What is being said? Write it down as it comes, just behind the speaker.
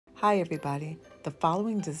Hi everybody. The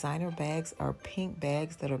following designer bags are pink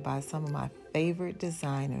bags that are by some of my favorite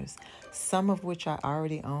designers, some of which I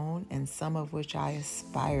already own and some of which I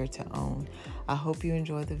aspire to own. I hope you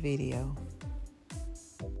enjoy the video.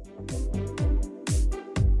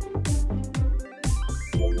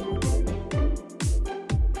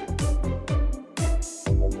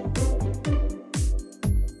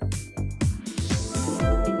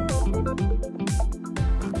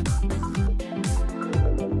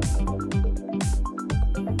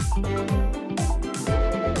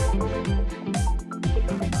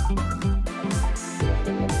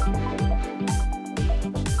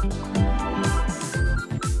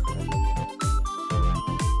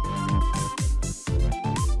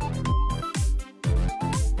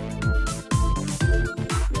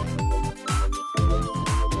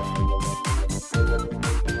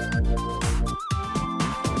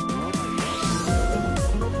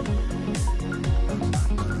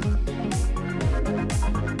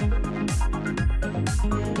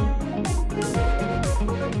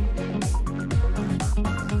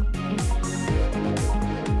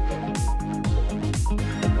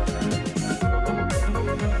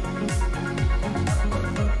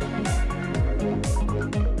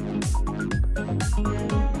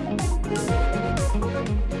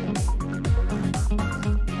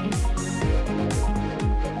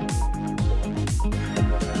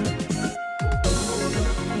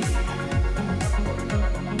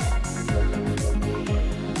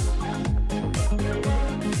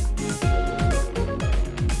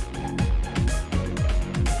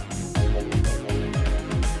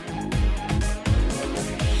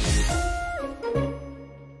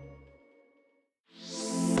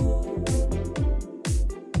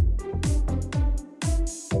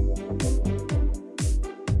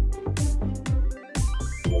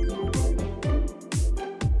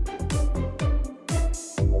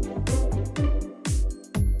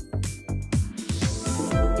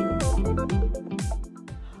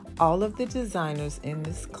 All of the designers in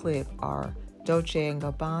this clip are Dolce &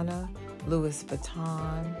 Gabbana, Louis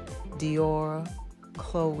Vuitton, Dior,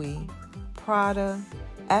 Chloe, Prada,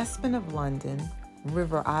 Aspen of London,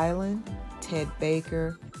 River Island, Ted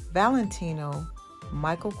Baker, Valentino,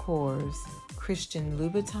 Michael Kors, Christian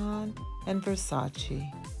Louboutin, and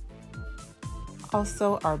Versace.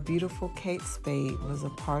 Also, our beautiful Kate Spade was a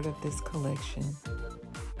part of this collection.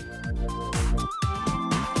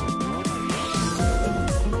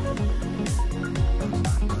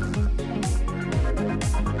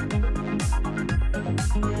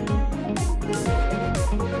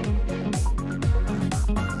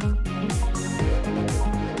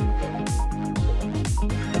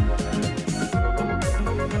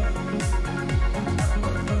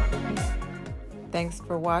 Thanks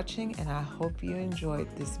for watching, and I hope you enjoyed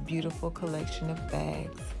this beautiful collection of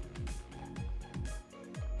bags.